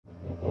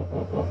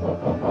Hello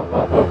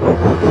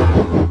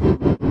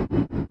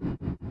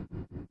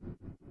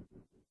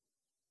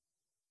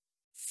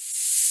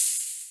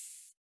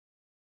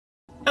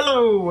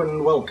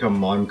and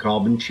welcome, I'm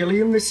Carbon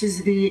Chili and this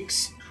is the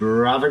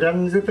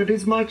extravaganza that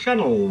is my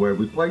channel where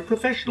we play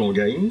professional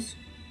games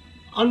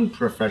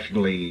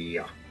unprofessionally.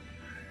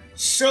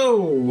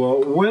 So,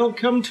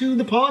 welcome to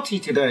the party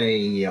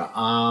today. We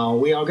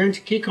are going to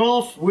kick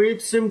off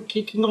with some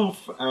kicking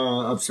off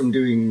of some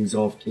doings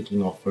of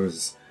kicking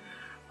offers.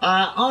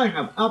 I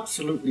have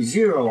absolutely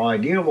zero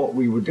idea what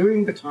we were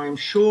doing, but I'm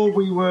sure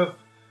we were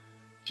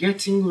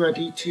getting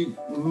ready to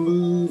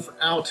move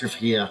out of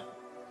here.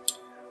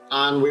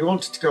 And we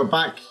wanted to go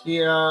back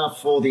here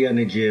for the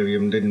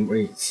Energiarium, didn't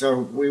we? So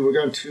we were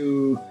going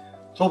to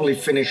probably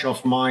finish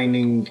off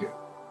mining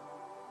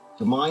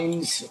the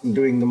mines,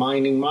 doing the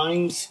mining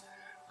mines,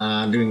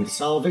 doing the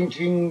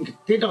salvaging.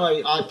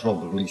 I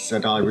probably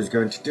said I was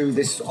going to do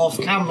this off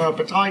camera,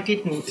 but I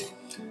didn't.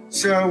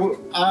 So,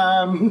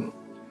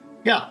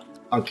 yeah,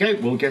 okay,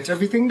 we'll get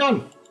everything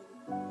done.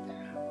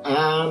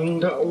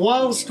 And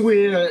whilst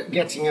we're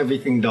getting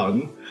everything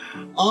done,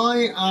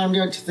 I am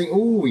going to think,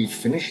 oh, we've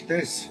finished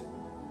this.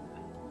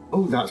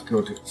 Oh, that's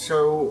good.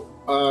 So,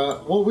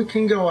 what we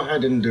can go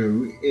ahead and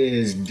do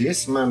is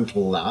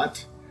dismantle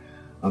that,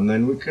 and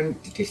then we can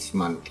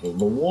dismantle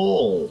the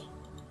wall.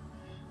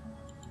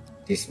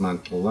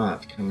 Dismantle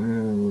that.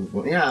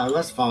 Yeah,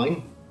 that's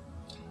fine.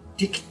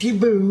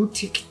 Tickety-boo,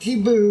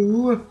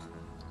 tickety-boo.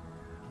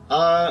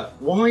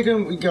 Why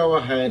don't we go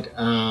ahead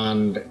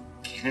and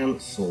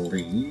cancel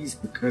these,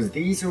 because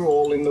these are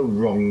all in the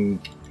wrong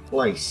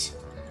place.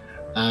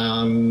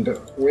 And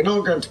we're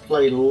not going to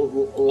play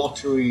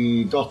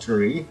lottery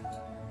dottery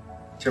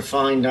to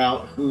find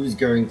out who's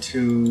going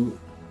to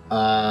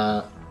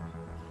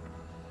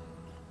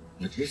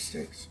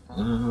logistics.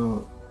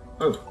 I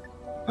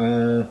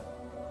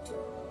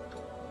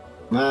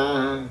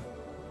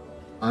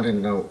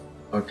don't know.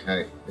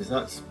 Okay, is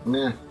that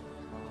meh?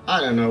 I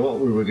don't know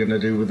what we were going to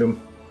do with them.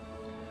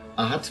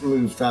 I had to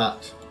move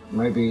that.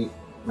 Maybe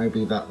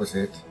that was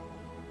it.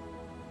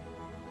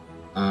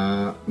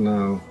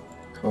 No.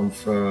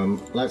 Confirm.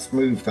 Let's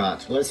move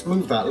that. Let's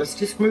move that. Let's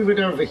just move it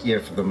over here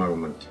for the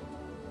moment.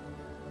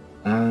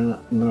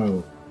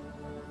 No.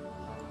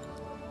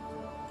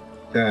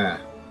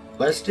 There.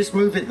 Let's just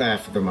move it there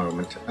for the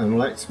moment. And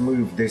let's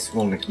move this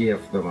one here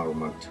for the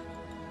moment.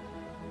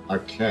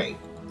 Okay.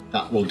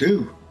 That will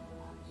do.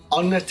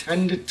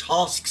 Unattended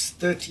tasks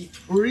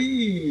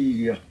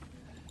 33.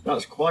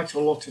 That's quite a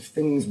lot of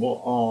things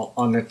what are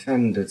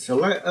unattended. So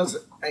let us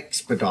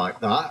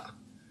expedite that.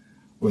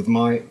 With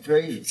my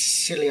very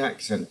silly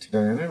accent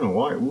today, I don't know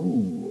why.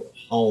 Ooh,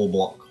 hull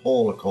block,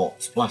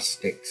 holocaust,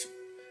 plastics.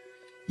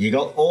 You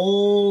got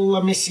all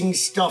the missing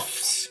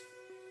stuffs.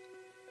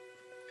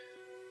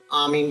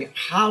 I mean,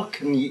 how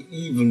can you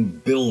even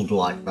build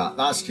like that?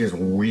 That's just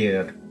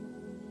weird.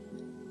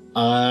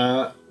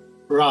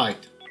 Right.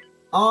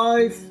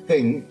 I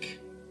think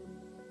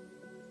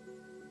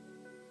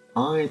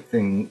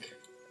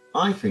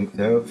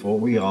therefore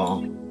we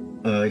are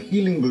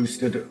healing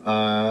boosted,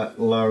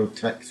 low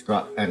tech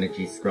scrap,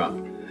 energy scrap.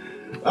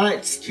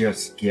 Let's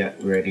just get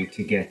ready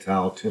to get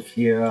out of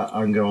here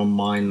and go and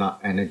mine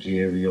that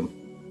Energiarium.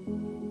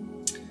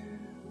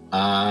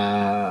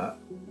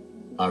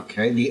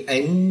 Okay, the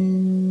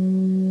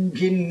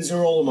engines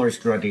are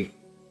almost ready.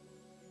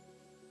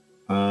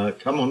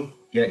 Come on,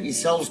 get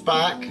yourselves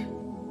back.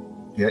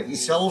 Get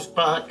yourselves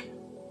back.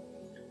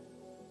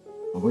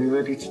 Are we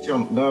ready to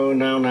jump? No,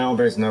 now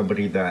there's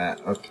nobody there.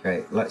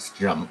 Okay, let's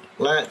jump.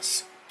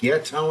 Let's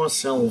get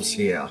ourselves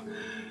here.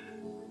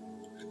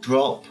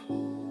 Drop.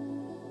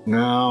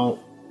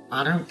 Now,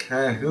 I don't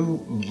care who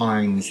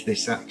mines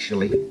this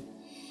actually.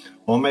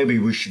 Or maybe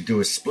we should do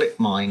a split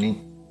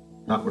mining.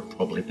 That would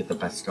probably be the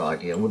best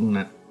idea, wouldn't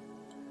it?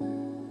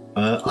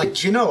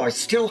 You know, I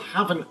still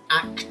haven't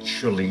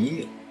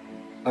actually...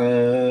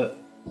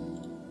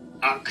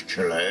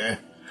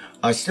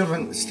 I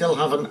still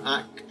haven't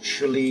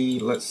actually,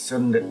 let's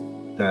send it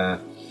there,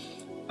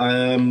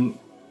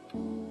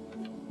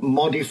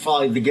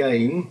 modified the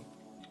game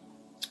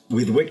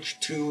with which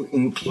to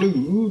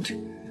include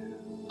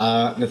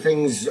the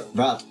things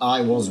that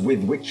I was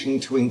with wishing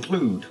to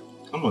include.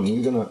 Come on,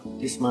 you're gonna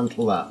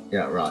dismantle that.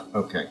 Yeah, right,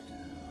 okay.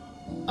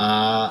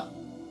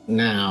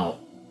 Now,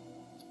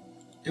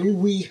 do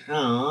we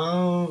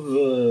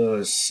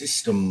have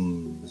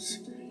systems?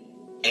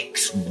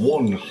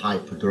 X1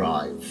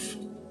 hyperdrive.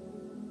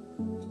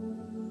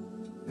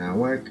 Now,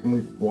 why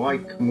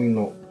can we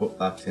not put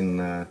that in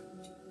there?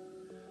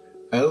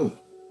 Oh,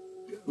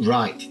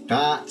 right,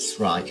 that's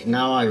right.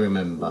 Now I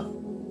remember.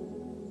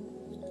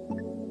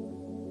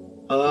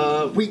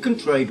 We can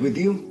trade with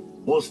you.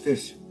 What's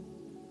this?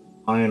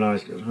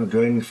 Ionized,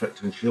 drain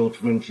effect and shield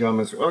prevent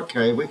jammers.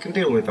 Okay, we can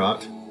deal with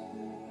that.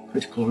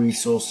 Critical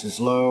resources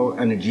low,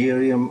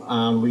 Energiarium,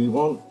 and we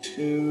want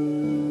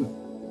to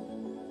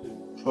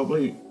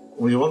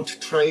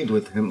trade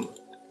with him.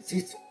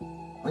 Is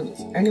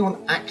anyone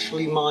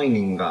actually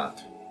mining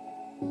that?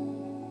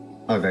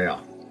 Oh, they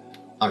are.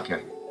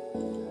 Okay.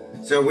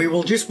 So we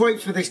will just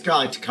wait for this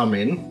guy to come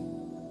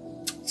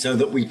in so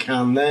that we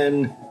can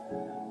then...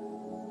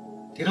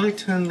 Did I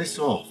turn this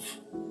off?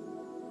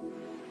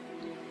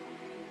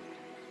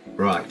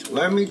 Right,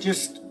 let me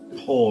just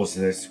pause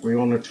this. We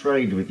want to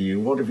trade with you.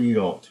 What have you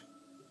got?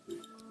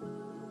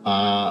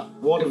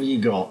 What have you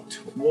got?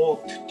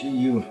 What do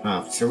you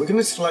have? So we're going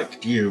to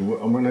select you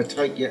and we're going to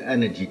take your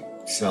energy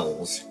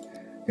cells.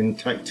 We're going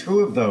to take 2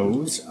 of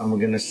those and we're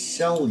going to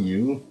sell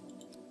you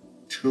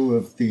 2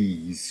 of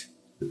these.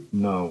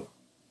 No.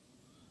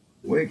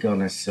 We're going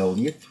to sell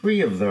you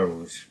 3 of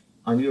those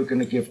and you're going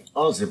to give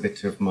us a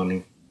bit of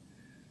money.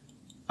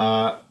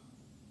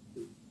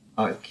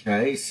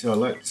 Okay, so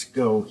let's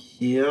go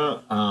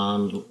here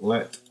and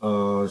let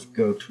us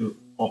go to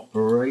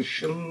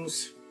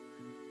operations.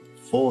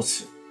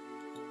 Force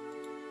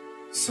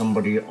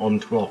somebody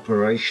onto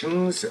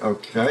operations.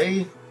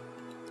 Okay.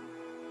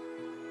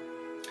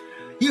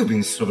 You've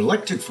been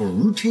selected for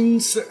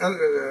routines.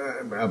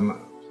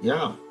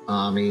 Yeah,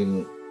 I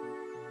mean,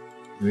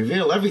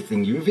 reveal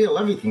everything. You reveal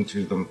everything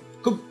to them.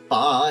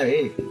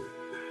 Goodbye.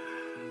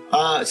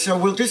 So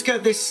we'll just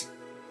get this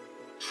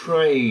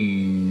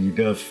trade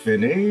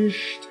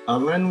finished,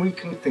 and then we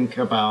can think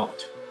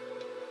about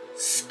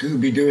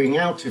Scooby-Dooing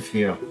out of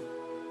here.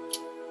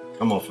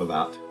 Come off of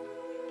that.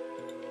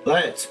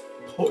 Let's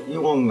put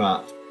you on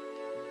that.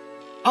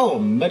 Our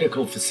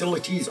medical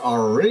facilities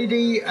are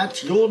ready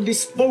at your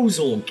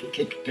disposal,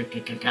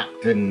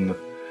 Captain.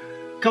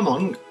 Come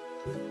on.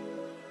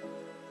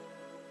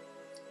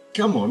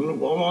 Come on,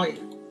 why?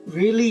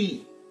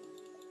 Really?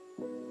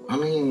 I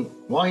mean,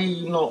 why are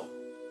you not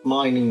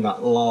mining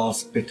that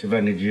last bit of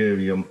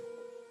energium?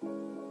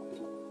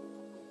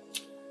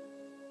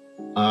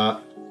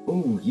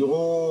 Oh,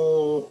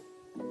 you're...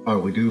 Oh,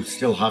 we do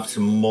still have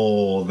some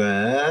more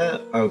there.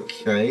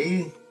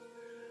 Okay.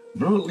 I'm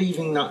not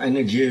leaving that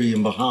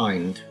energium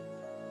behind.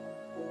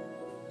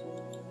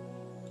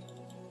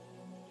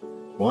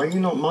 Why are you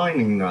not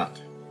mining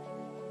that?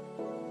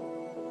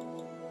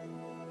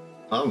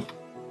 Oh,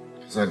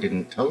 because I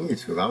didn't tell you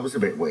to. That was a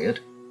bit weird.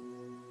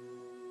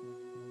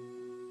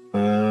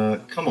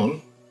 Come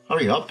on,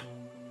 hurry up.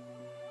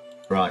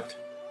 Right.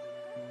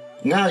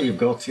 Now you've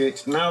got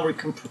it. Now we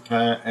can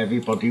prepare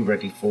everybody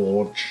ready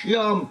for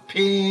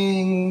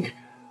jumping.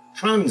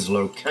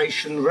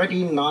 Translocation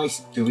ready.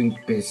 Nice doing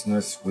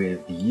business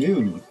with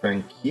you.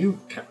 Thank you,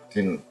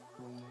 Captain.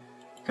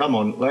 Come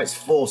on, let's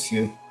force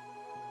you.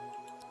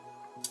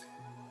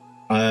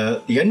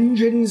 The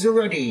engines are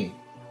ready.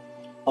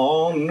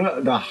 On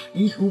the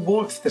He Who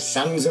Walks the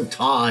Sands of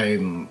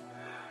Time.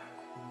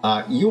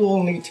 You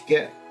all need to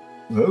get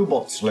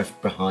robots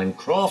left behind,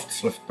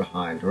 crafts left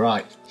behind.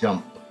 Right,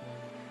 jump.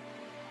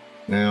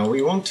 Now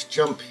we want to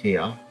jump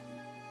here.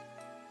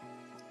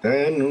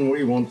 Then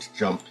we want to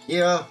jump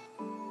here.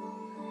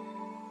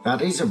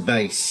 That is a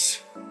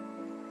base.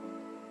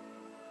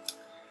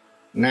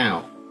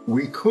 Now,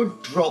 we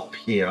could drop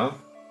here.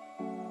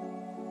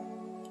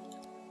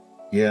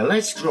 Yeah,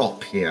 let's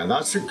drop here.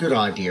 That's a good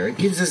idea. It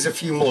gives us a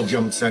few more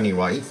jumps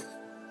anyway.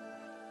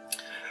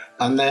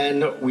 And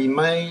then we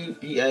may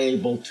be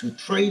able to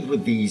trade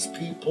with these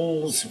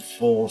peoples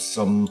for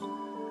some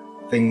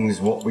things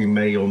what we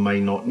may or may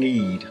not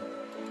need.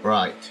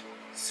 Right,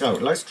 so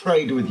let's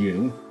trade with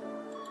you.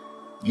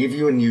 Give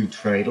you a new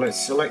trade.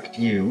 Let's select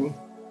you.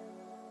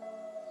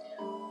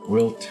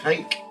 We'll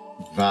take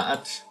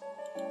that.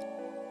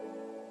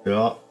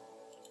 Yeah.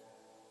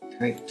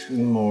 Take 2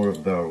 more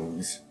of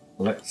those.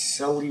 Let's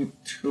sell you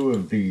 2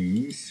 of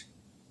these.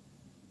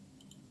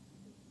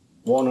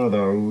 1 of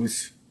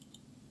those.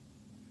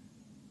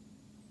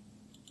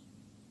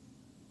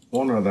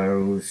 1 of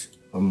those.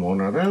 And 1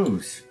 of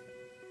those.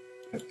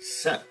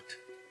 Accept.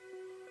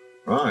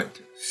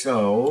 Right,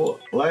 so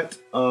let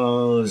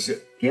us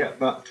get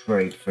that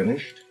trade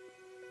finished.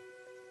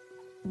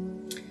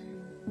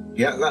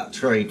 Get that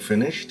trade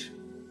finished.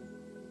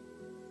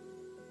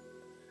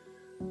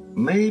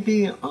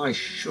 Maybe I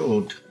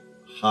should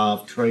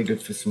have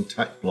traded for some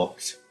tech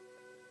blocks.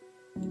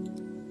 Do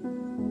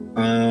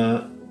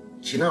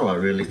you know, I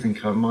really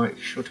think I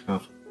should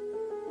have.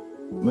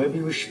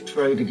 Maybe we should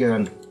trade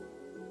again.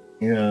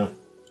 Yeah.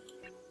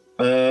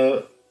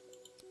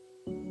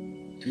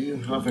 Do you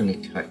have any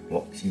tech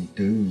blocks? You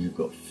do, you've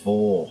got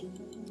 4.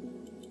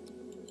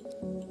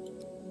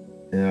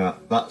 Yeah,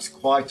 that's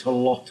quite a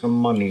lot of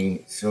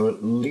money, so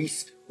at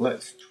least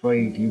let's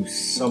trade you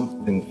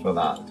something for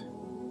that.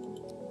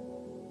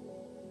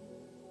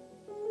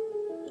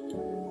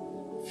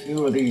 A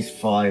few of these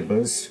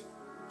fibers.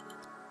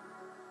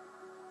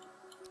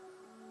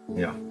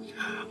 Yeah.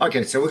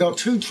 Okay, so we've got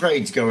 2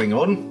 trades going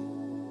on.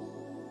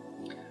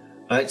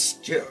 Let's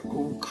just...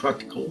 Oh,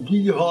 critical.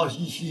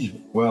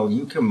 Well,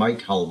 you can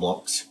make hull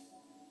blocks.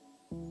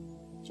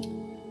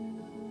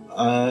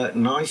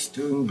 Nice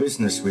doing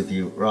business with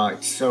you.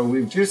 Right, so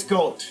we've just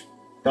got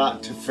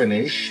that to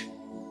finish.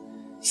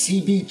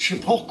 CB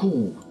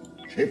Chipoku.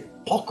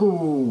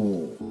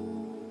 Chipoku.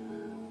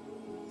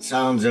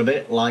 Sounds a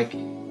bit like...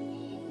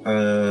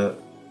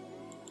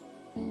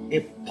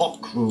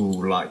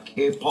 Hippocru, like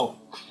Hippocru.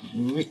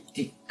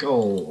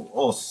 critical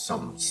or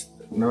something.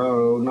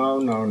 No, no,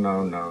 no,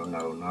 no, no,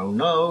 no, no,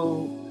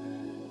 no.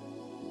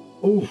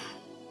 Oof.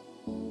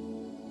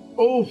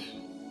 Oof.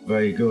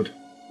 Very good.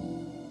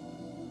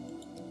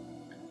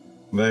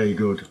 Very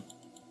good.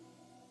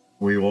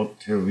 We want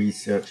to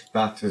research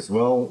that as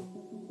well.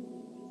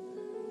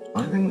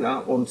 I think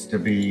that wants to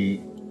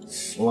be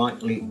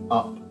slightly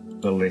up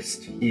the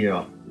list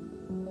here.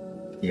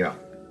 Yeah.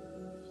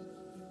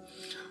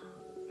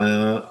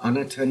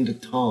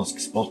 Unattended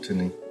tasks,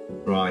 botany.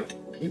 Right,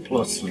 people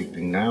are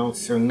sleeping now,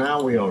 so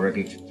now we are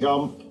ready to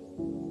jump.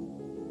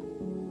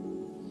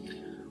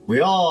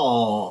 We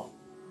are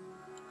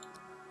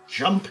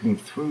jumping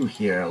through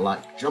here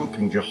like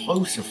jumping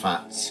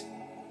Jehoshaphat's.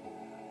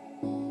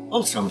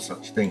 Or some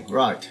such thing,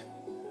 right.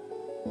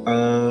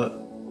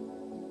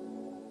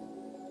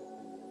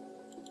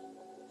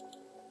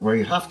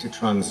 We have to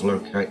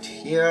translocate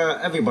here.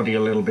 Everybody a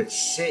little bit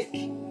sick.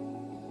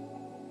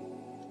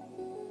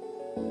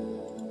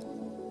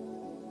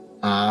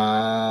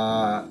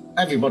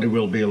 Everybody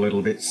will be a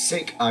little bit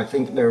sick. I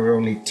think there are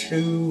only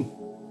 2.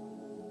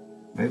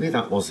 Maybe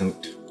that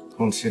wasn't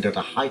considered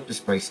a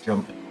hyperspace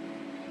jump.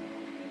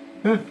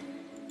 Huh.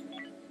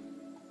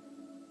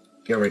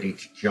 Get ready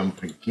to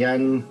jump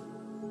again.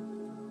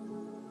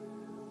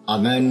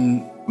 And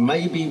then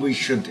maybe we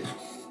should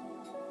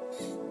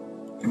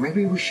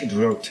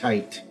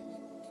rotate.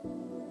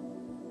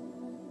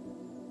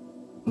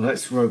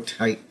 Let's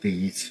rotate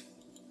these.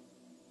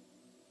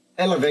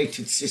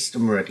 Elevated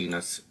system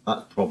readiness,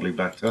 that's probably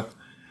better.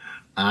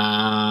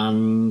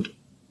 And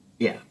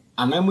yeah,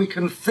 and then we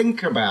can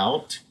think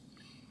about,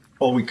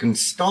 or we can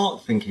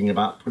start thinking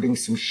about putting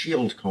some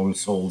shield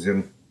consoles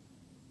in.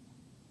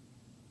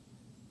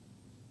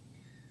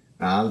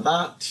 Now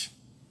that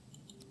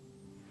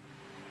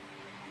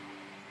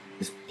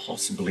is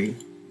possibly,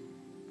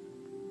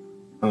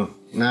 oh,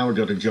 now we've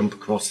got to jump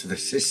across the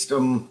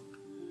system.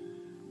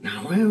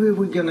 Now where are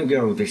we going to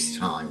go this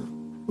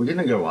time? We're going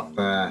to go up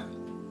there.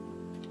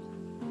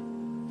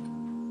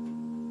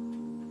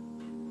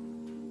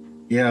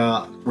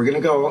 Yeah, we're going to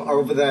go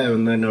over there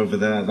and then over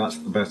there. That's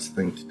the best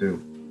thing to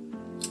do.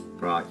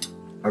 Right,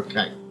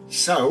 okay.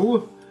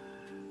 So,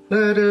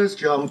 let us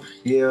jump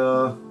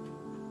here.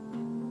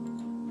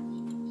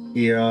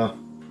 Here.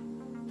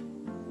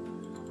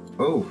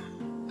 Oh,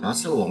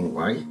 that's a long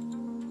way.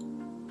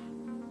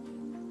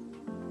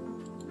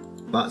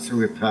 That's a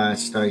repair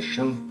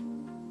station.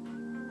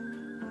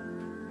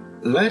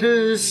 Let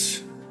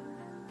us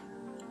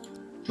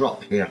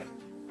drop here.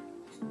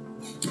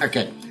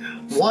 Okay.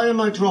 Why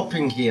am I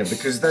dropping here?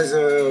 Because there's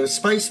a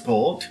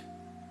spaceport.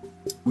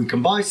 We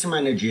can buy some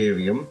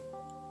Energerium.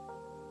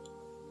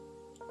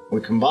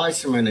 We can buy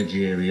some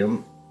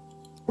Energerium,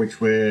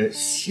 which we're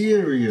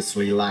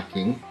seriously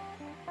lacking.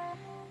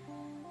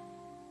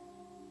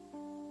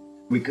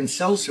 We can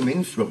sell some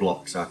infra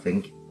blocks, I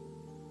think.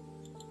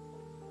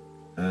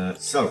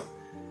 So,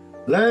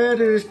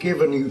 let us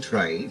give a new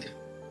trade.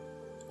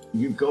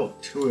 You've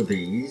got 2 of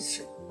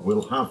these.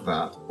 We'll have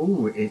that.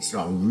 Oh, it's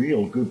a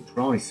real good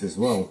price as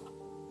well.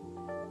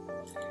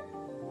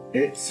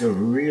 It's a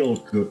real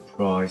good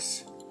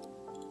price.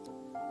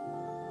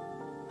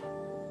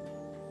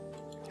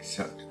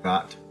 Accept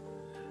that.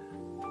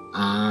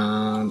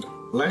 And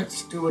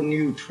let's do a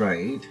new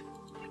trade.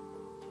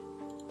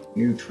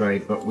 New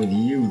trade, but with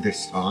you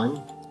this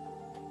time.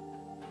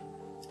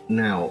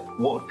 Now,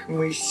 what can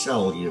we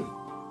sell you?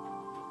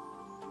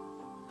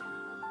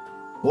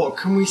 What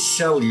can we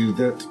sell you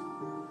that...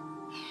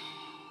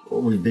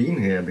 Well, we've been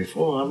here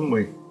before, haven't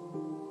we?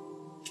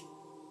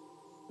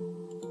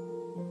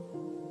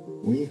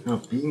 We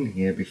have been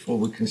here before.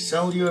 We can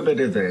sell you a bit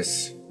of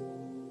this.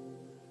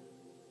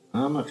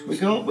 How much we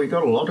got? We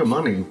got a lot of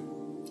money.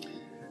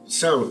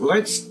 So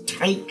let's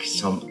take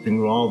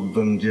something rather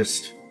than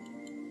just...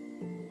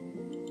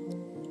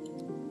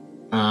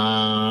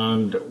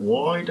 And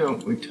why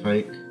don't we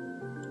take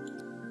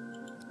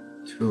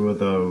 2 of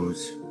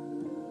those?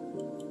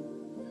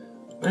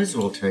 May as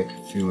well take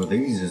a few of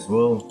these as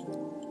well.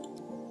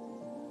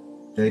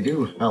 They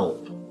do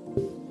help.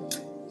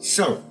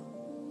 So,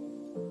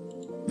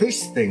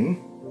 this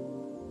thing,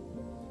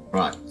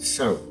 right,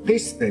 so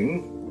this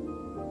thing,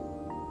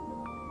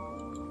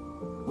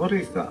 what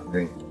is that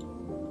thing?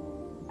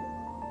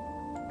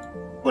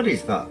 What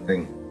is that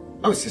thing?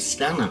 Oh, it's a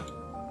scanner.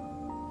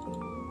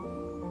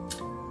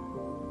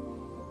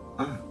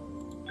 Ah.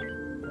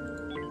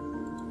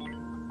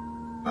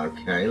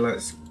 Okay,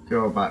 let's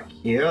go back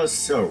here.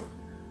 So,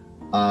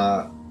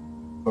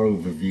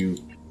 overview,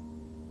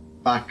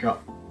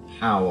 backup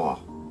power,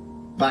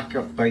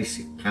 backup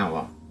basic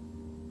power.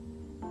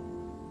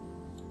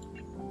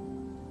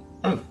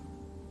 Oh,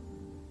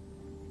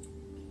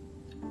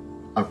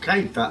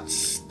 okay,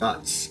 that's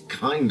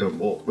kind of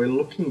what we're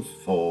looking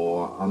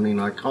for. I mean,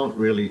 I can't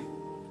really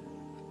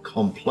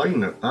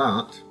complain at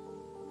that.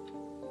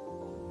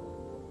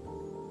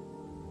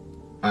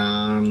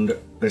 And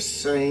the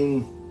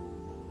same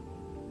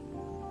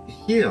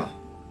here.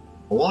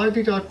 Why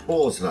did I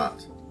pause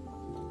that?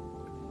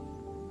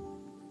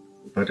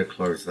 Better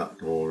close that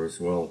door as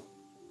well.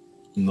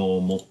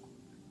 normal.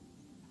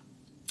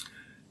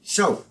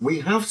 So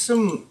we have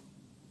some.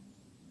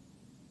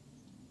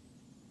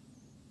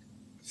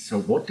 So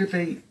what do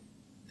they?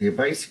 The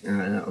basic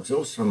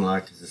absorb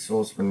sunlight is a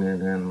source for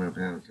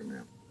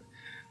the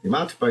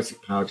amount of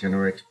basic power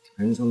generated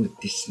depends on the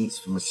distance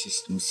from a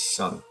system's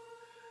sun.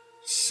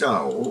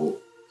 So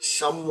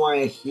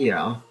somewhere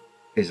here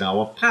is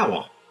our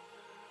power,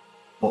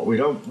 but we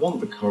don't want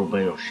the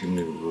Kobayashi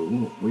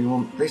Maru. We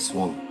want this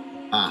one.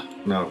 Ah,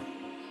 no,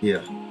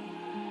 here.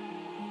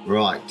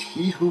 Right,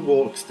 he who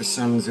walks the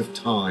sands of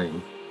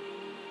time.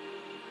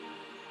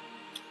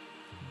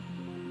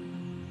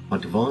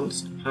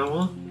 Advanced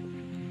power.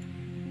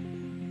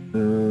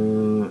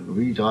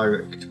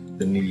 Redirect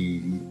the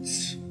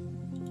needs.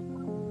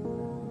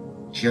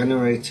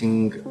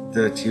 Generating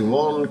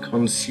 31,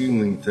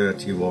 consuming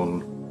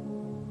 31.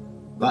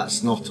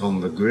 That's not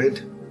on the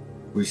grid.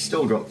 We've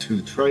still got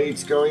 2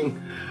 trades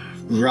going.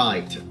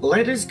 Right,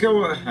 let us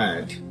go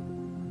ahead.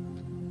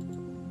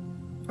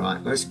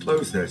 Right, let's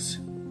close this.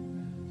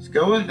 Let's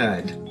go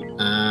ahead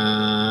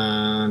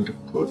and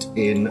put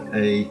in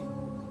a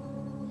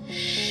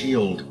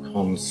shield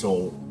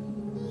console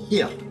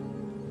here.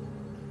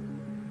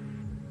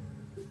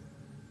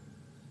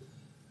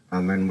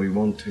 And then we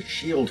want a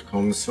shield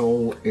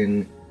console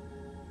in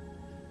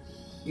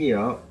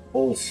here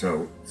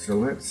also. So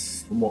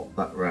let's swap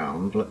that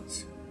round.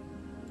 Let's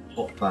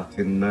pop that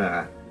in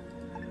there.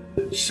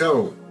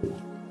 So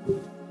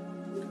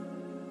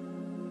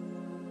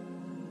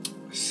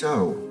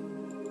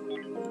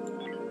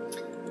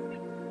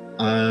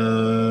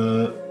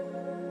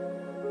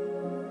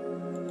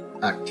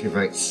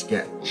activate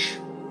sketch.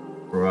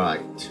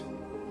 Right.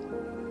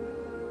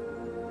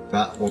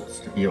 That wants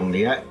to be on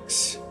the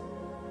X.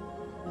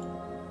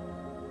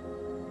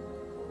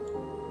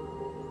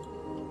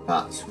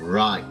 That's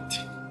right.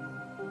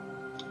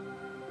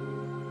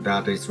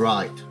 That is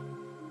right.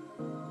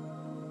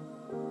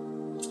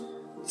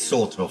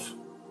 Sort of.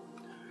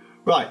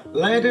 Right,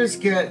 let us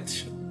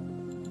get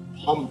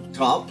pumped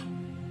up.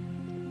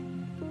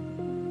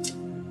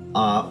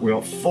 We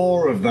got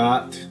 4 of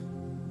that.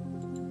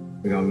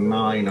 We got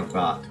 9 of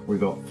that. We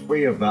got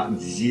 3 of that.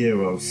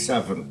 0,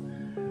 7.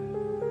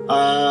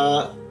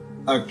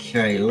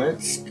 Okay,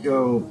 let's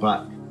go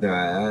back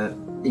there.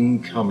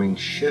 Incoming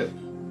ship.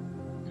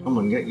 Come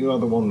on, get your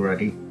other one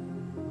ready.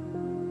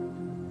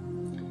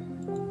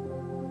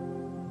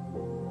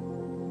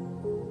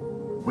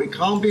 We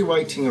can't be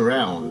waiting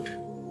around.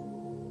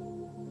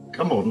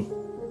 Come on.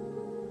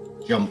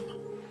 Jump.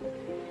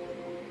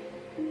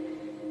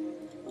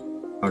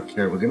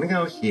 Okay, we're gonna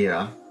go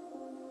here.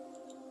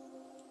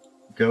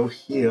 Go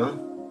here.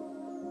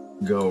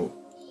 Go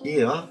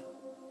here.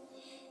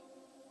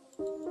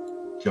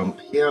 Jump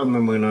here, and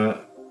then we're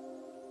gonna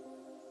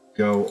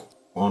go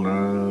on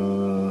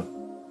a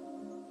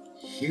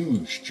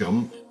huge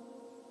jump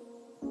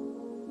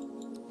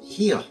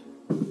here.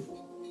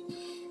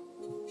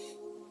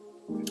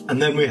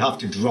 And then we have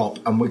to drop,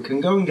 and we can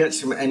go and get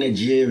some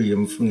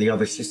Energium from the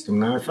other system.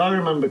 Now, if I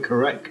remember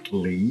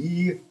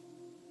correctly,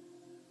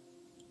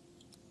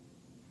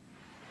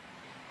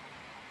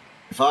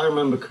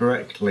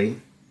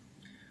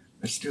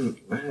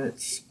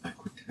 let's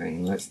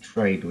Aquitaine, let's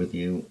trade with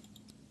you.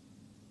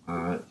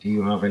 Do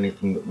you have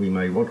anything that we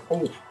may want?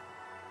 Oh,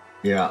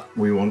 yeah,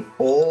 we want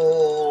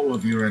all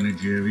of your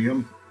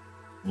Energium.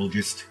 We'll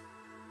just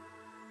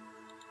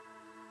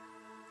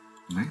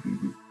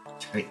maybe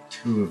take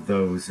 2 of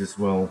those as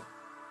well.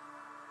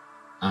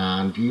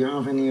 And do you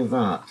have any of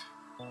that?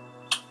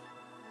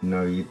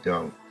 No, you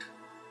don't.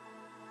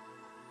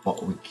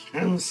 But we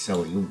can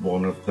sell you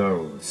 1 of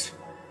those.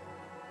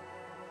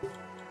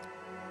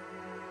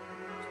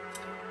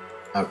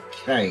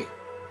 Okay,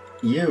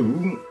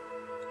 you.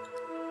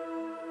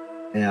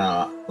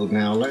 Yeah,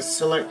 now let's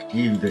select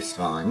you this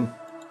time.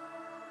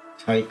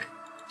 Take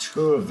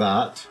 2 of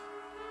that.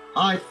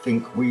 I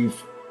think we've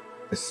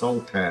the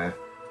Saltaire.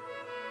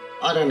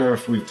 I don't know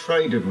if we've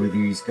traded with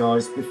these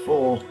guys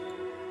before.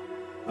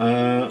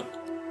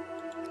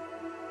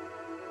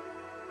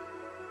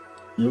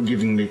 You're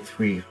giving me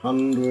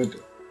 300.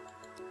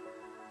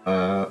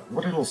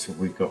 What else have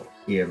we got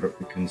here that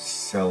we can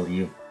sell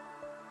you?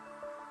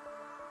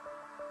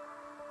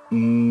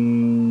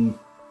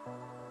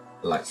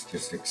 Let's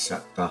just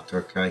accept that,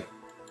 okay?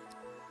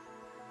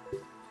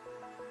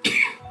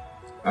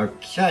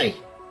 Okay.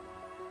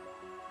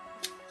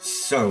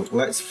 So,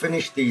 let's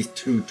finish these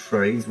 2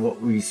 trades.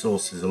 What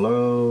resources are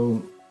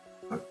low?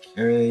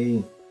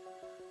 Okay.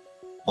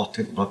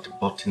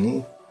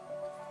 Botany.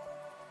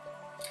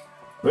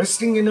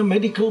 Resting in a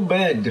medical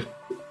bed.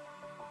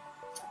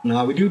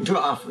 Now, we do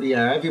draft.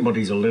 Yeah,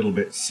 everybody's a little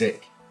bit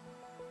sick.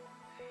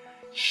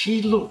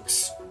 She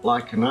looks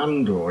like an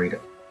android.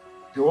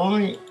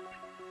 Why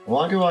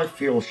do I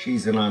feel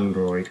she's an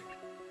android?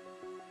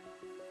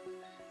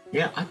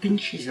 Yeah, I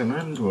think she's an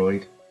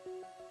android.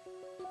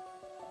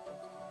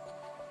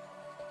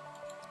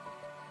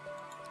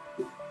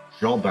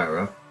 Job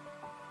error.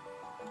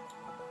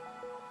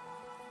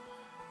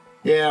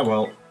 Yeah,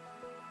 well.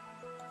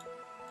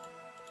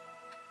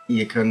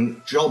 you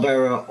can job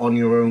error on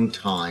your own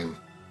time.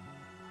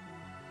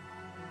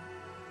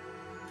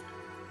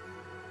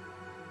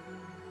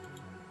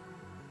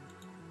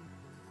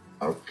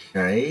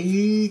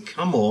 Okay,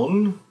 come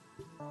on.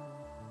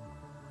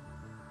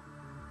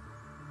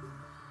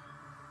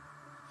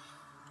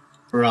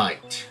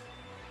 Right.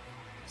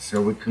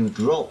 So we can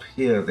drop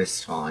here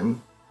this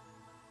time.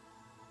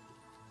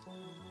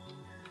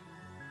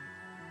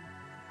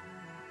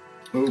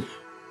 Oof.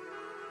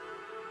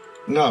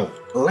 No,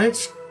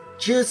 let's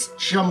just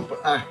jump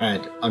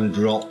ahead and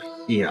drop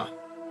here.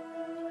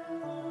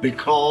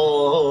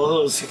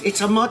 Because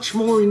it's a much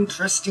more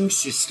interesting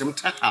system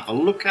to have a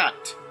look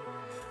at.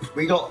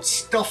 We got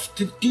stuff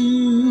to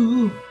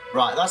do.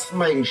 Right, that's the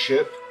main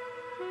ship.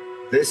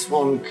 This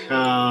one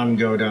can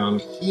go down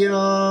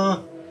here.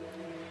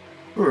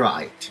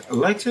 Right,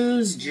 let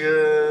us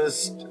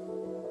just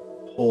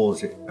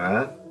pause it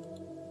there.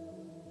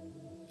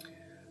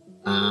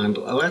 And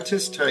let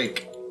us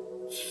take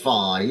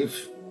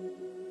 5.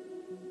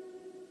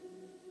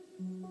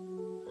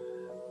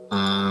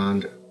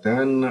 And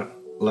then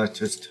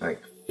let us take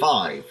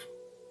 5.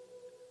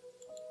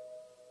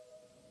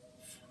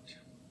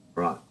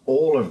 Right,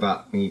 all of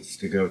that needs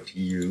to go to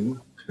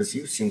you, because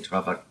you seem to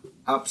have an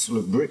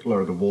absolute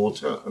brickload of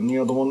water, and the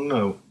other one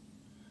no.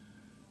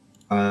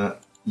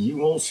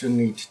 You also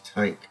need to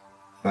take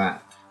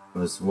that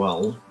as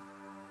well.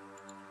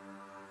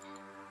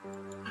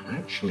 And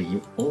actually,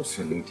 you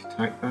also need to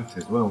take that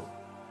as well.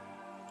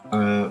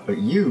 But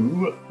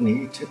you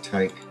need to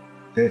take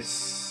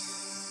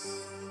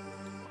this.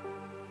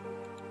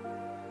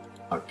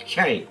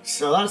 Okay,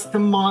 so that's the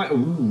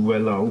ooh,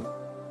 hello.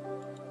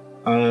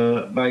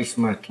 Base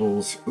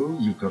metals. Ooh,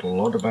 you've got a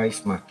lot of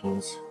base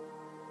metals.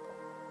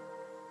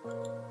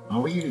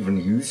 Are we even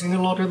using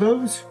a lot of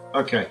those?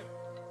 Okay.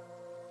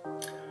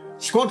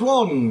 Squad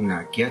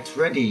 1, get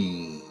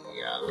ready.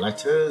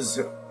 Let us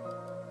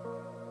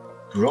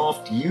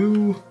draft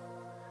you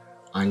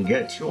and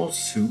get your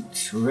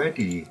suits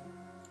ready.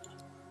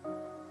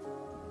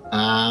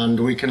 And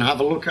we can have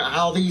a look at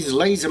how these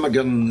laser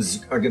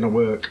guns are going to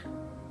work.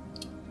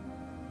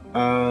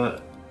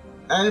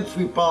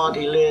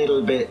 Everybody a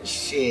little bit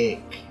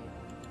sick.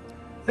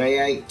 They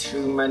ate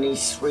too many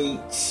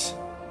sweets.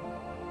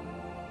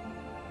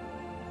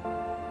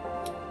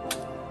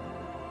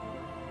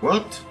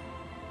 What?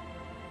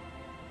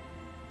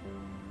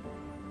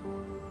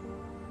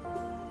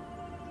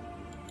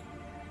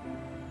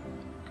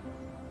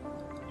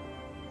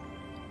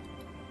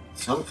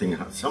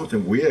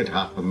 Something weird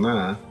happened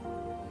there.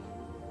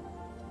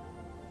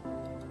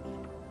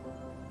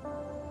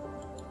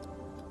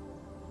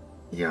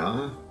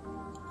 Yeah.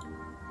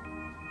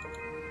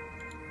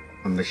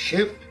 On the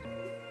ship.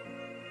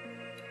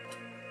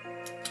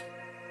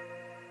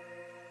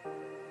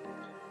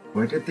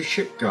 Where did the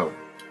ship go?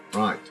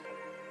 Right.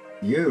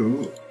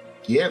 You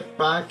get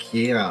back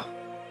here.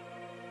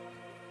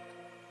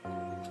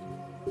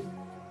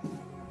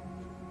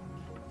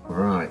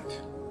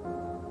 Right.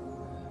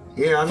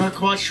 Yeah, I'm not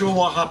quite sure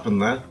what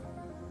happened there.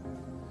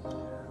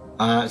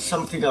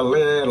 Something a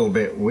little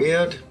bit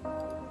weird.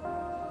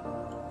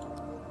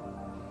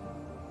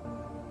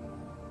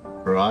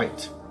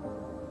 Right.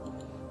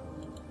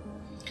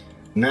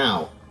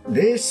 Now,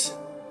 this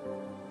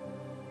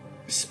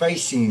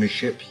spacing the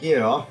ship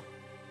here,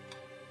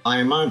 I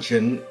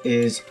imagine,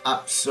 is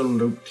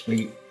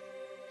absolutely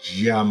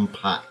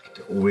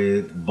jam-packed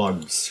with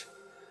bugs.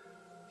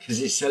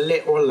 Because it's a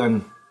little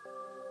one.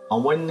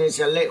 And when there's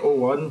a little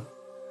one,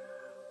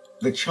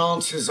 the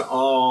chances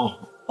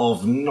are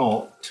of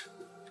not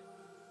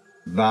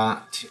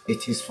that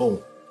it is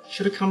full.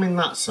 Should have come in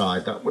that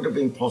side. That would have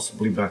been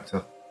possibly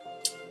better.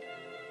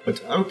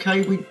 But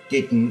okay, we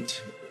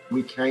didn't.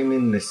 We came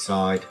in this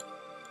side.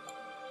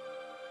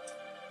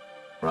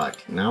 Right,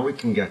 now we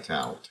can get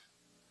out.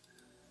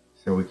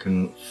 So we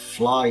can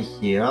fly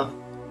here.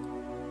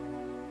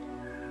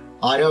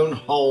 I don't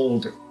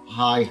hold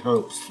high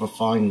hopes for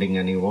finding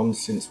anyone,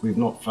 since we've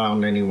not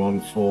found anyone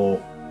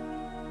for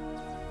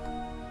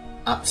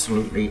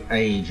absolutely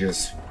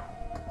ages.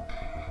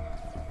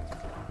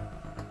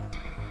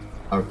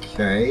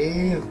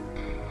 Okay.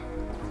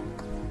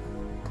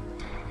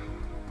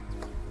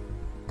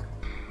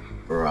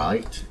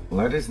 Right,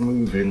 let us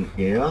move in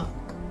here.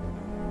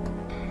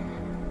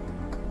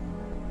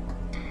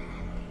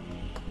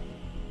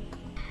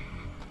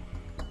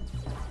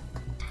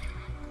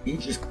 He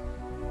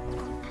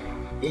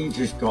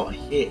just got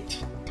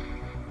hit.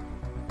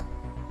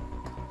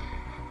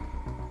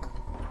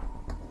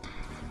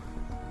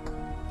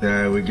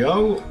 There we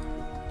go.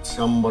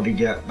 Somebody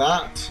get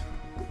that.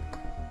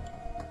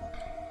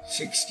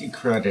 60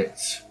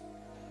 credits.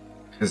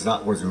 Because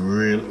that was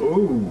real.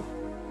 Ooh.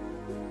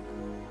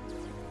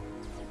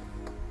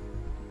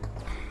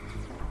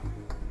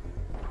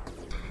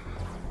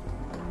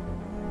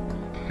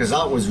 Because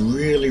that was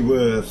really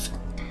worth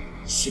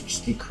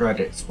 60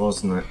 credits,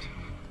 wasn't it?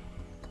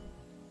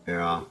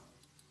 Yeah.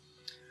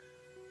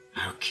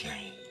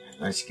 Okay,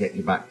 let's get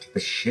you back to the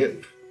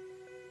ship.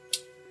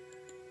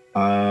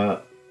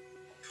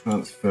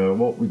 Transfer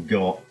what we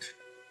got.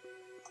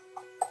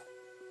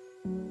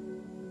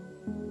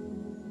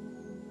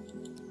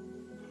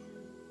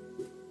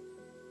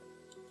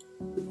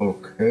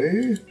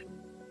 Okay.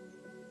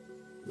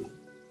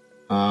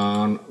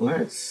 And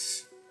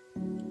let's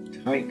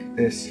take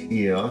this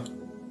here.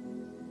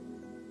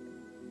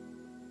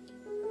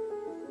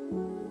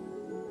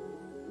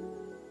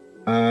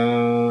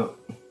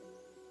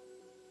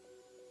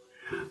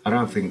 I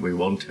don't think we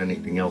want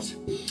anything else.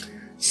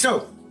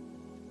 So,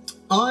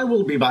 I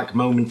will be back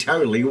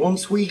momentarily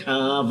once we've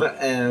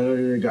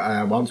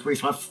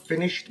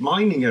finished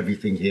mining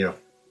everything here.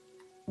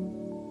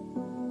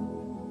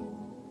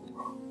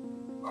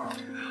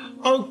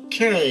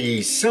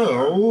 Okay,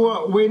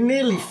 so we're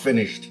nearly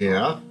finished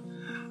here,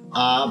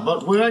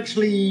 but we're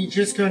actually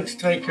just going to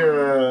take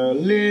a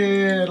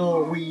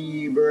little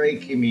wee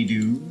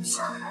breaky-me-doos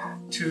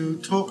to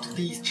talk to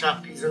these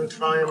chappies and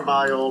try and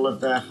buy all of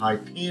their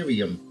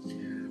Hyperion.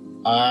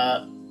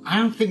 I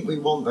don't think we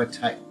want their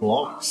tech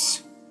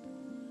blocks.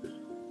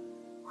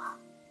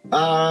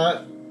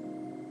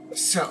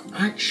 So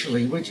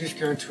actually we're just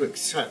going to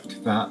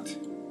accept that,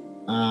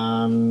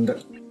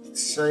 and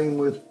same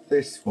with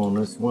this one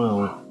as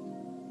well.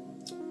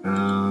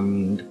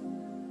 And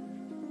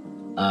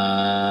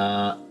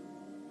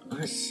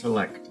let's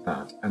select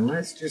that, and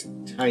let's just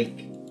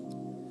take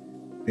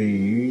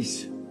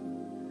these.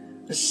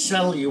 Let's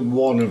sell you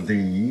one of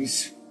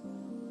these.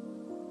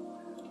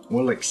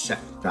 We'll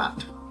accept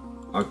that.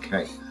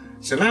 Okay,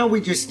 so now we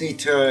just need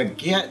to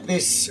get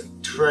this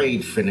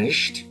trade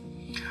finished.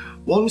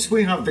 Once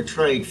we have the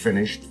trade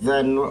finished,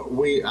 then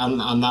we and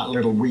that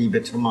little wee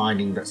bit of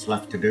mining that's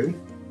left to do,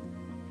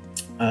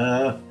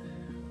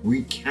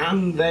 we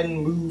can then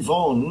move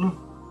on.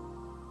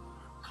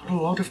 Got a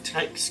lot of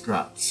tech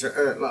scraps,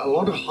 a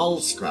lot of hull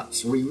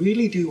scraps. We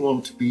really do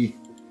want to be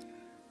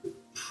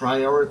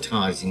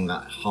prioritizing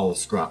that hull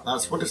scrap.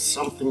 That's what is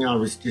something I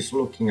was just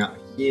looking at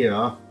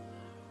here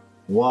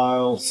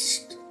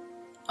whilst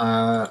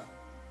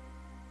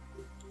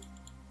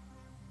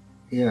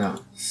yeah,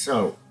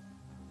 so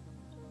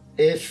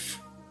if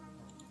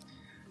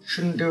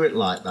shouldn't do it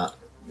like that.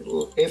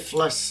 If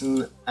less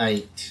than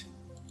 8,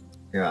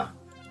 yeah,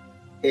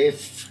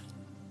 if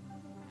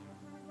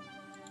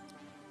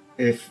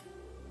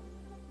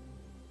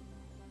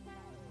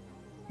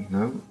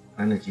no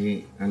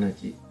energy,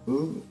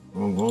 ooh,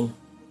 wrong one.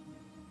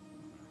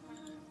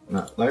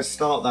 Now let's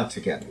start that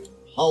again.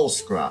 Hull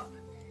scrap,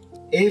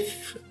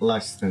 if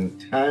less than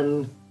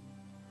 10,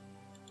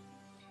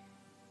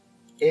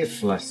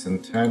 if less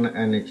than 10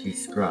 energy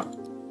scrap.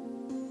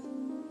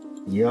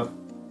 Yep.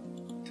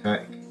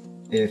 Tech,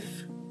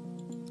 if.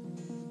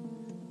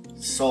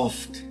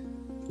 Soft,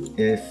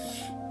 if.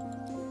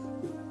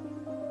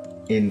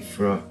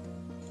 Infra,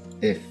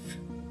 if.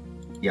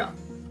 Yeah.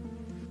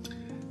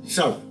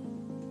 So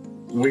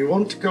we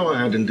want to go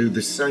ahead and do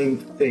the same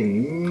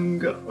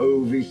thing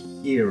over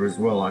here as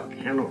well. I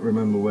cannot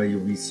remember where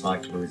your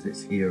recycler is.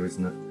 It's here,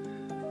 isn't it?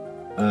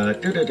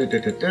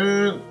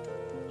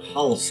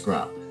 Hull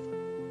scrap.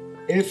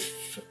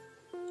 If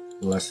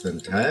less than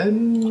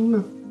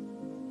 10.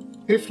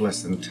 If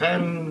less than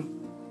 10.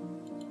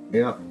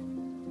 Yeah.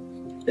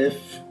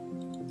 If.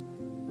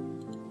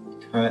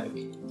 Tech.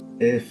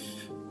 If.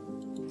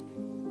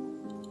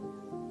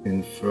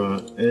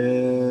 Infra.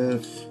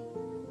 If.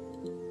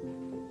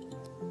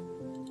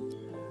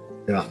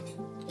 Yeah.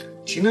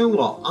 Do you know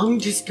what? I'm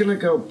just going to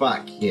go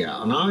back here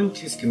and I'm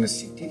just going to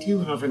see, did you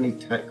have any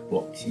tech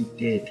blocks? You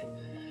did.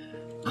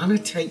 I'm going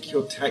to take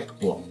your tech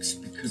blocks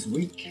because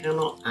we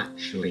cannot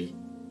actually...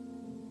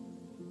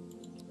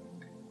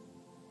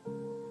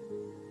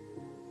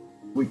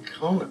 We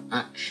can't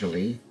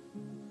actually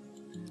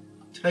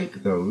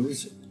take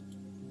those.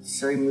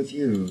 Same with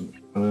you.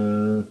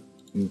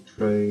 You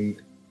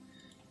trade.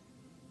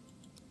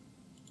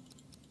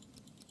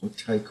 We'll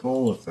take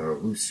all of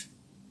those.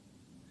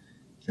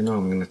 You know,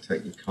 I'm going to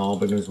take your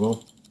carbon as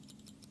well.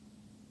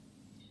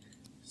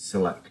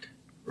 Select.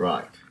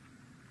 Right.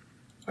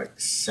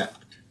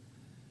 Accept.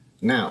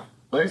 Now,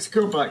 let's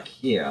go back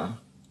here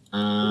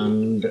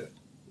and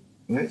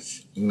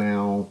let's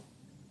now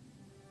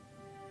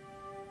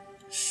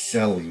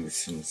sell you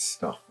some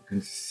stuff. I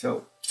can sell.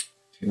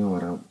 Do you know, I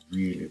don't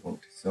really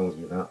want to sell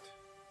you that.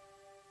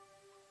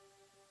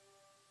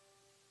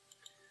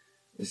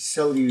 Let's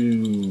sell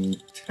you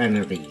 10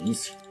 of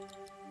these.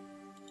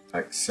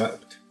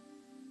 Accept.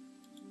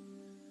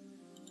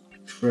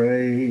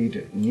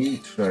 Trade, new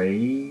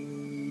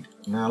trade.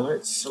 Now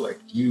let's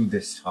select you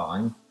this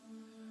time.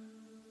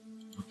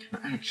 We can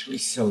actually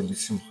sell you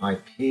some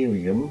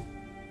Hyperion.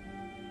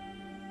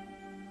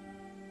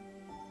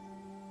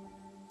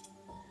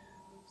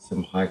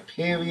 Some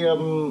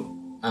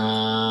Hyperion,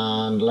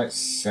 and let's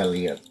sell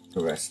you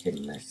the rest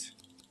in this.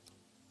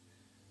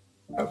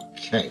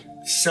 Okay,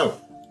 so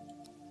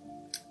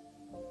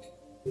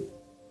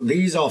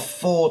these are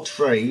 4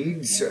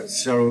 trades,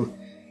 so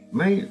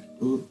may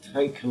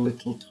take a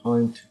little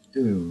time to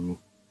do.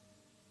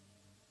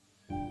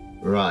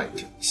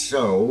 Right,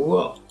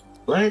 so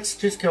let's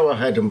just go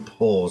ahead and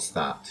pause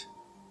that.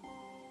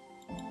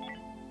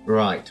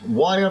 Right,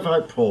 why have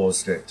I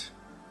paused it?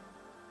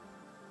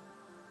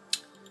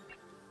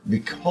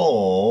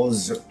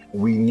 because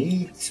we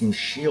need some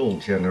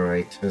shield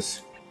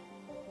generators.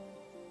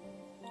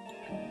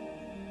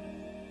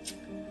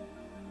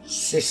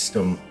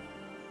 System.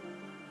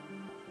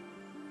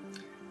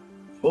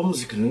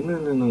 Bombs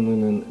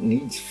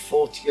needs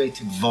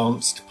 48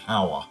 advanced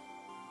power.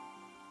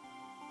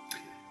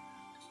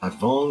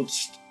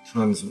 Advanced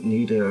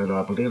transmitter.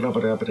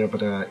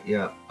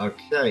 Yeah,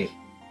 okay.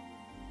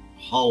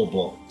 Hull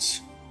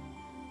blocks.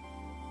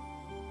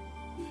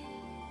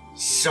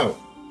 So,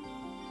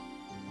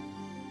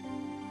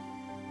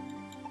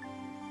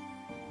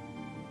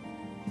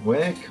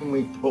 where can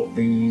we put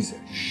these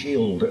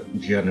shield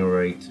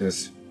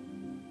generators?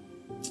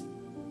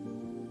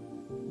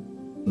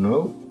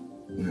 No.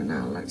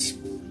 Now let's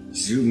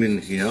zoom in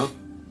here.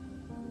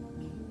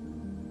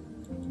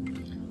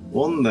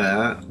 One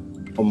there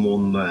and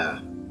one there.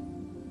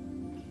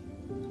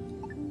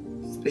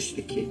 Is this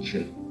the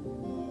kitchen?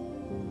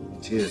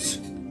 It is.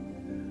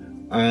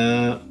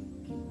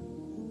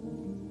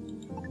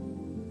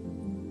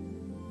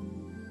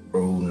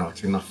 Oh,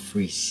 not enough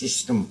free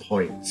system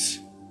points.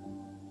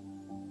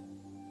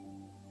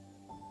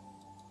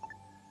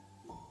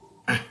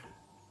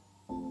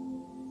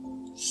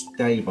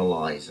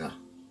 Stabilizer.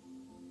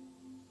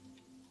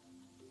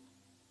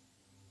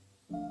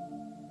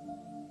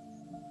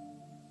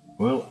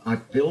 Well, I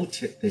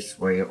built it this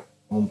way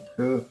on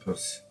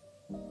purpose.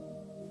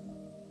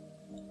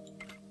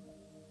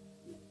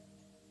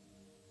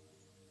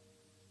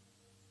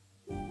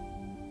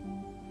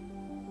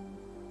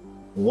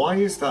 Why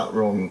is that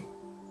wrong?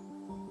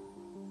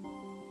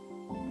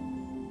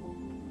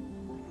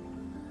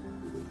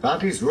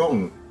 That is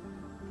wrong.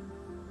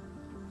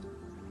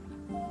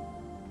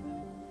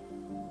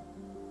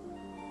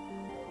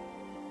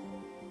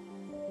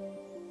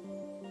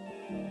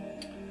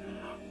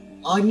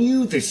 I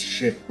knew this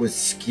ship was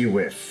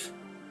skew-if.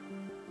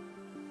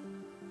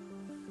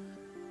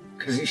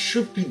 Because it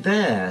should be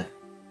there.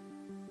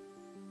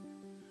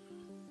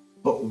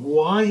 But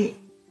why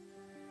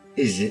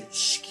is it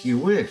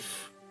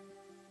skew-if?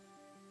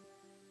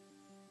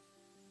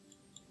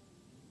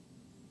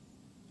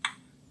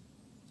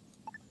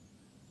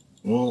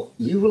 Well,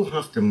 you will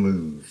have to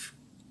move.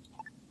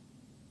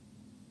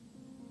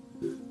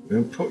 I'm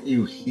going to put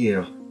you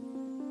here.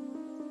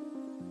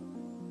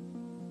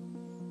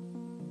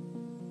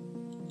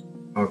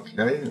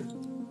 Okay,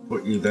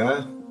 put you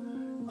there.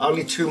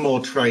 Only 2 more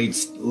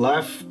trades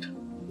left.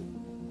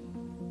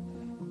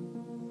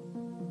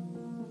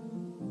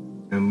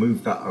 And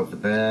move that over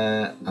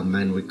there, and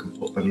then we can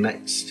put the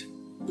next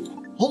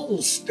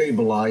hull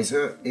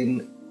stabilizer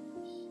in.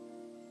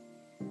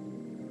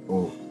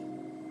 Oh.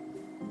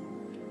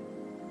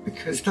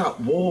 Because that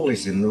wall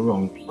is in the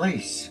wrong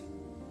place.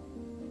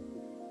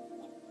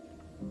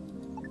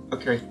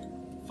 Okay,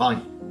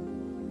 fine.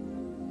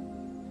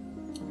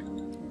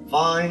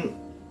 Fine.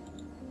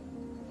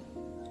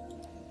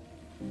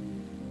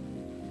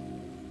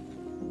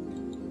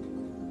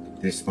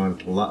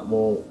 Dismantle that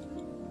wall.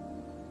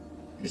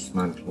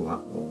 Dismantle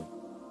that wall.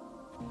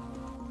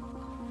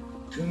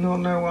 Do not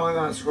know why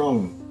that's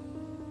wrong.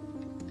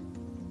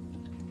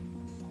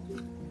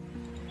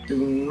 Do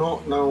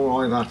not know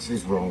why that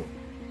is wrong.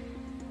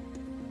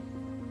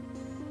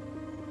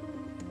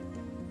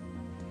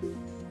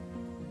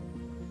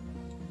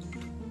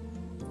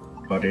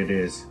 But it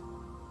is.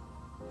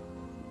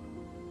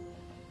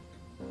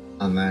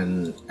 And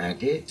then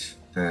edit,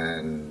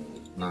 then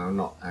no,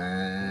 not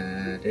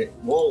edit,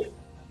 wall.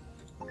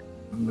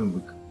 And then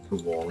we could put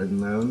the wall in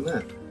there and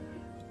there.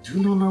 Do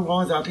not know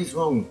why that is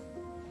wrong.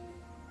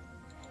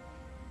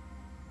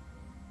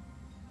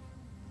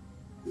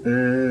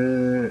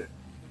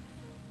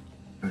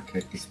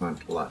 Okay,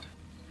 dismantle that.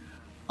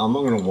 I'm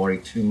not going to worry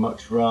too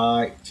much,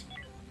 right?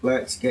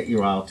 Let's get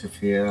you out of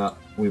here.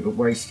 We were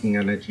wasting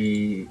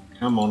energy.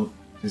 Come on,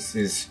 this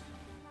is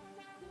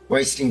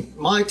wasting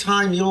my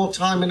time, your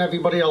time, and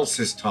everybody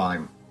else's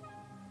time.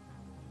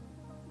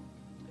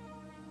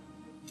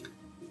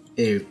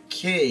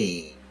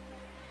 Okay.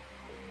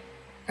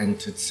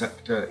 Entered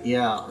sector.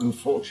 Yeah,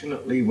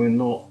 unfortunately, we're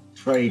not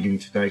trading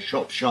today.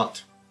 Shop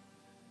shut.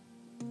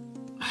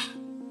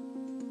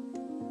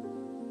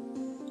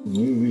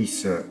 New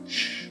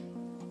research.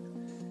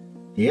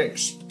 The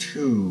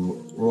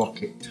X2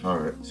 rocket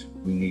turret.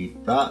 We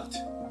need that.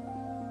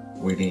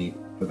 We need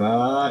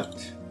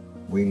that.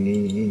 We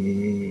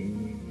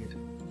need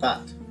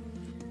that.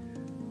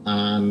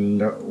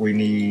 And we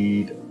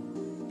need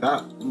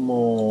that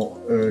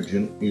more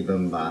urgently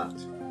than that.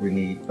 We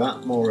need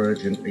that more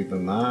urgently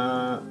than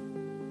that.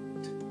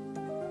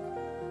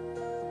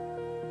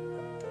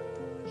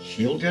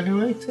 Shield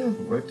generator?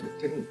 Where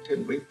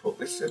didn't we put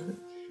this in?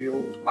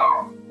 Shield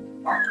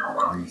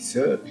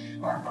research.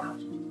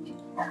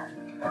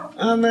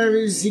 And there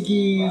is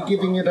Ziggy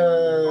giving it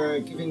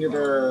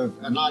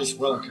a nice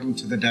welcome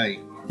to the day.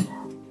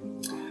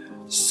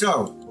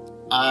 So,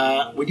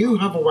 we do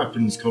have a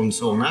weapons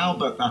console now,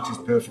 but that is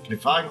perfectly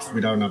fine because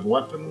we don't have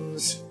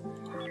weapons.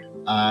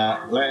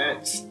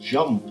 Let's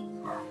jump.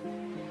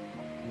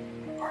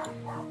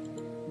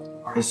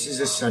 This is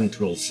a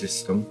central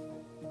system.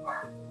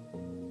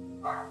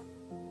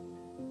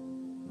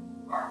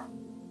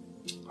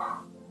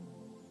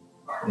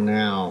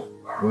 Now,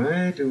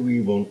 where do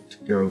we want to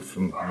go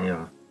from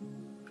here?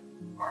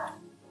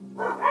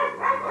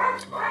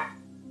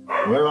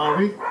 Where are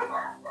we?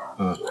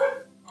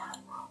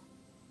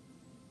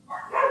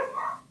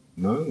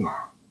 No.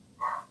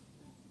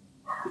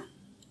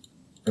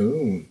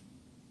 Oh.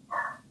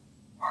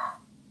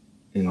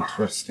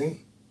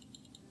 Interesting.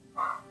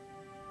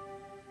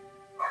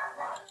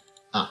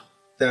 Ah,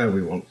 there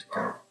we want to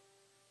go.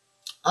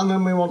 And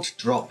then we want to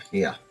drop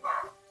here.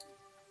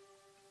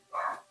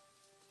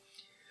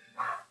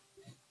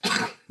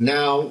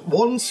 Now,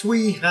 once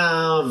we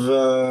have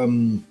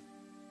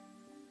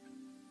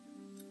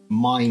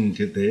mined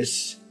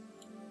this,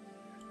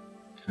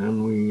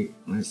 can we,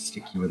 let's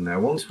stick you in there.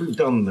 Once we've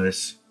done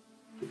this,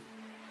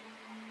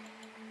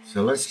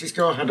 so let's just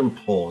go ahead and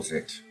pause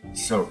it.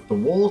 So the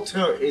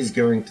water is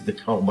going to the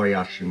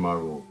Kobayashi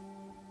Maru.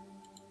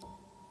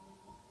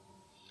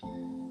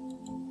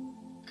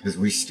 Because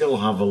we still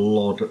have a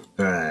lot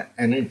there.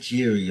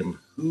 Energium,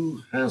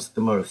 who has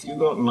the most? You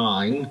got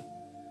 9.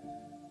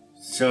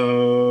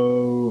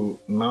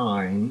 So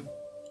 9,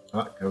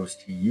 that goes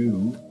to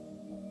you.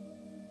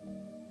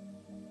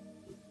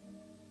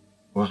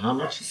 Well, how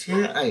much is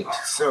here? 8.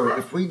 So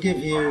if we give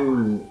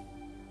you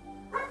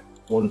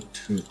 1,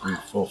 2, 3,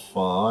 4,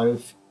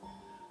 5,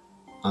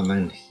 and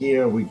then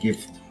here we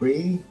give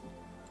 3,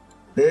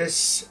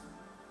 this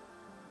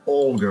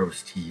all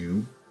goes to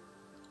you.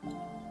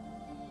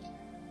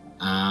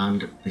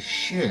 And the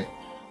ship,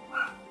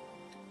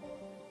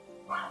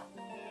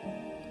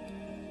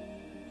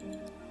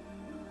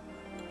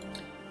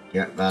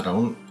 get that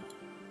on.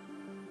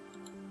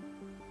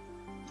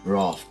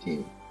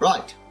 Drafting.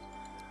 Right.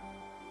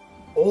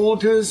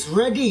 Orders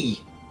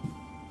ready.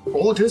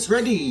 Orders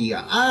ready.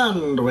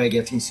 And we're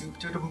getting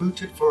souped and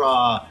booted for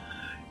our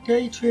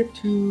day trip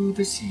to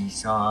the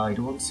seaside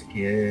once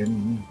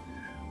again.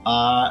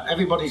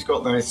 Everybody's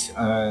got this,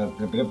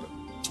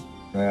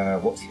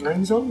 what's your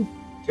names on?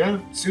 Yeah,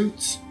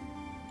 suits.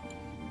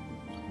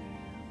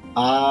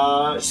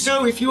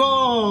 So if you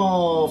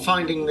are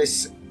finding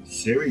this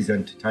series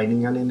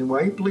entertaining in any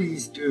way,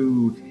 please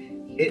do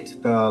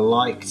hit the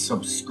like,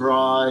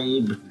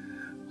 subscribe,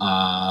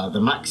 the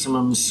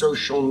maximum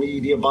social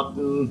media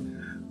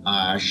button,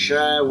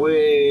 share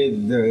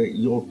with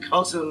your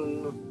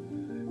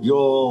cousin,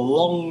 your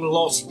long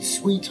lost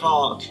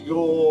sweetheart,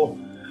 your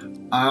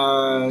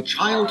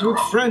childhood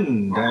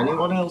friend,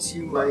 anyone else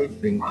you may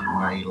think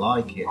may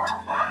like it,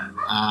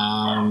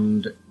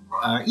 and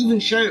even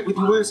share it with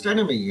your worst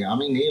enemy. I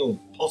mean, he'll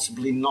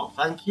possibly not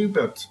thank you,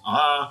 but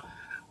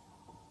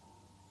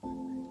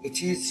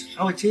it is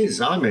how it is.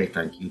 I may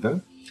thank you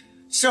though.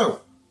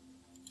 So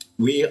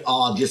we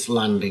are just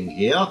landing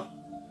here,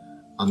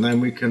 and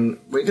then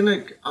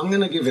I'm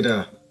gonna give it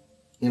a,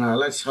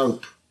 let's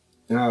hope,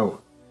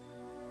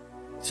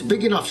 it's a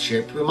big enough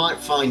ship. We might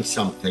find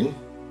something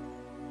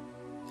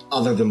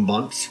other than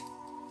bugs.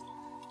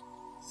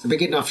 It's a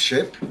big enough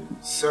ship.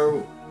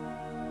 So,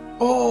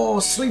 oh,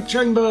 sleep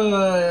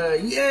chamber,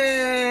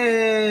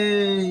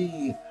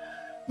 yay!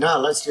 Now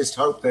let's just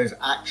hope there's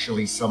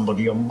actually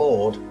somebody on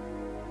board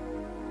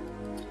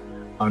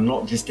and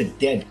not just a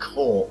dead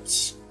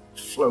corpse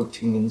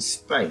floating in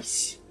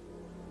space,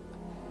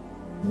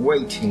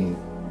 waiting,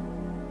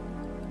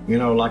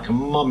 like a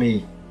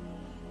mummy,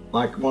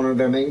 like one of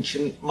them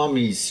ancient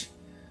mummies,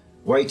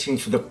 waiting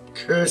for the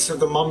curse of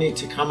the mummy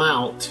to come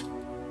out.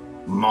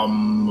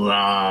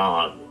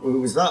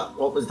 Who was that?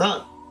 What was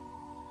that?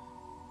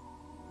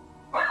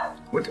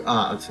 What?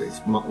 It's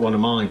one of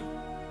mine.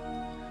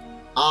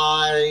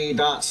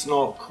 That's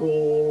not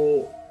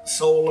cool.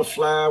 Solar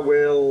flare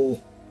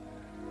will...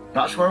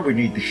 That's where we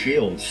need the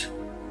shields.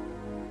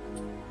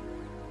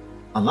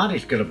 And that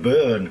is going to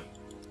burn.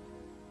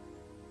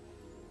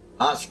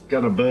 That's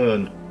going to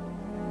burn.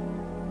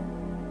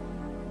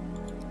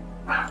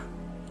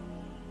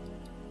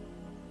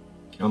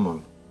 Come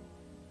on.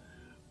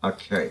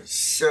 Okay,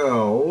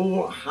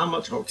 so how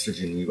much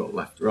oxygen you got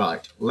left?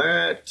 Right,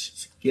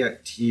 let's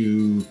get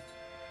you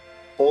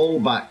all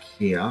back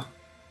here.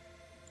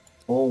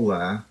 All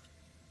there,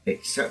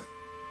 except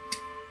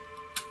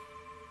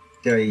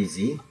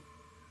Daisy,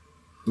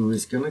 who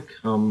is going to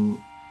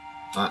come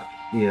back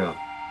here.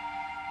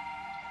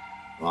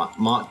 Right,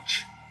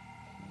 much.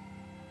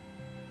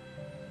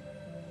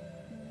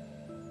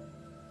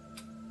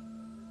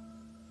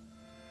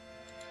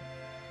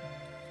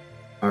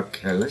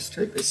 Okay, let's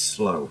take this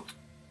slow,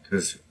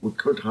 because we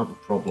could have a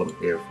problem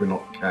here if we're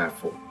not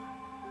careful.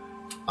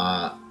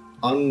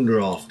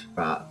 Undraft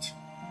that.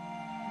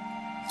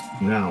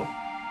 Now,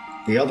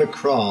 the other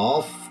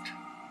craft,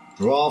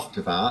 draft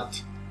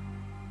that,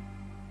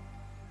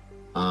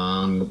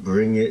 and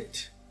bring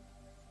it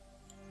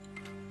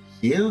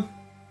here?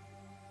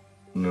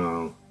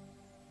 No.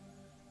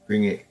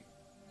 Bring it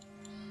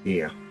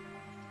here.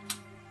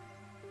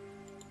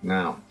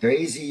 Now,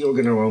 Daisy, you're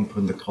going to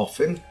open the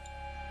coffin.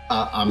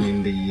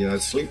 The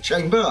sleep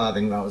chamber. I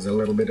think that was a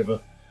little bit of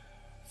a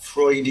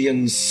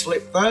Freudian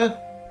slip there.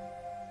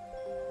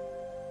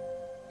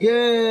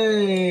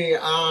 Yay!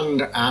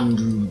 And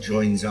Andrew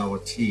joins our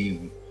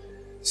team.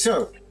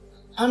 So,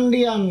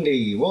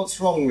 Andy, what's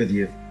wrong with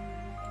you?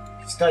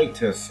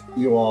 Status,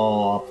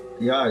 you're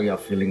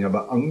feeling a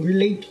bit hungry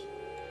lately.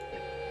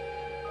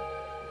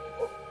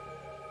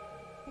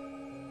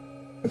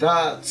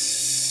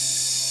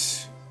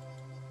 That's...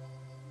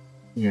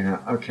 Yeah,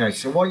 okay,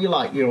 so what you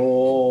like?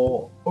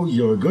 You're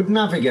a good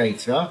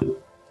navigator.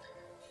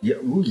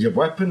 Your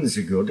weapons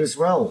are good as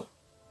well.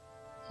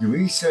 Your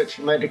research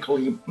and medical,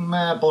 your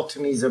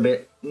botany's a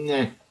bit...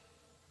 Nah.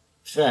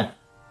 Fair.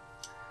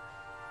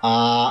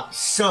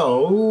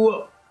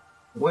 So...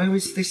 Where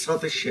is this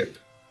other ship?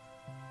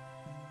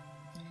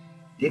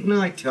 Didn't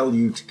I tell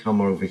you to come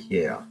over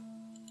here?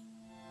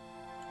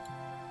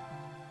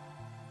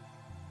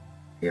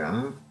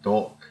 Yeah,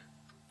 dock.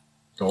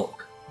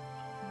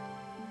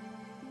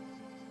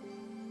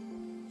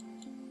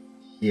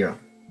 Here.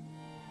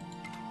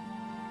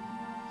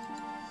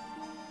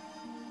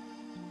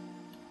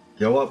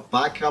 Go up,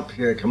 back up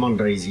here. Come on,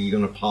 Daisy, you're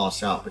gonna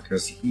pass out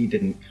because he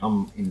didn't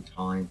come in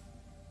time.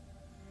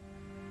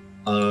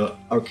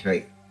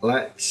 Okay,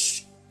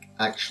 let's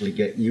actually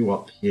get you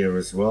up here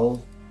as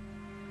well.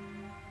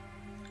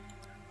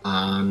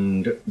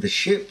 And the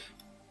ship...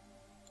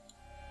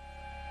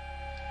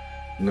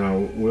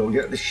 No, we'll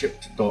get the ship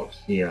to dock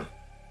here.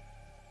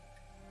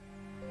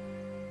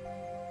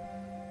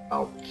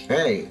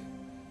 Okay.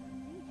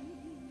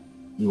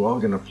 You are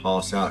going to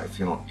pass out if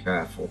you're not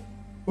careful.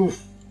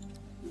 Oof.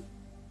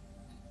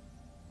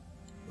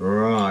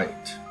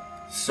 Right.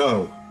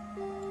 So,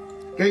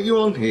 get you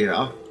on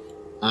here,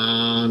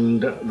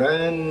 and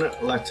then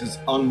let us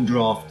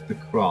undraft the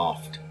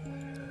craft.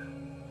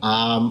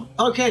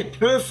 Okay,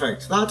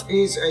 perfect. That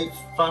is a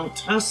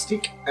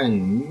fantastic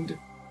end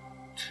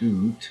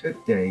to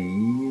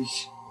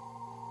today's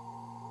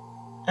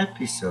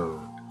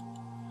episode.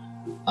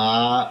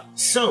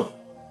 So,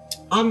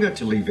 I'm going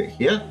to leave it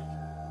here.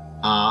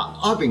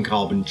 I've been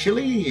Carbon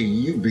Chili,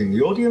 you've been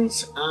the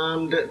audience,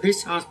 and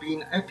this has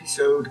been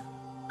episode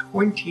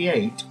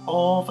 28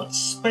 of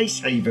Space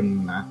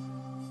Haven.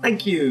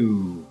 Thank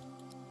you.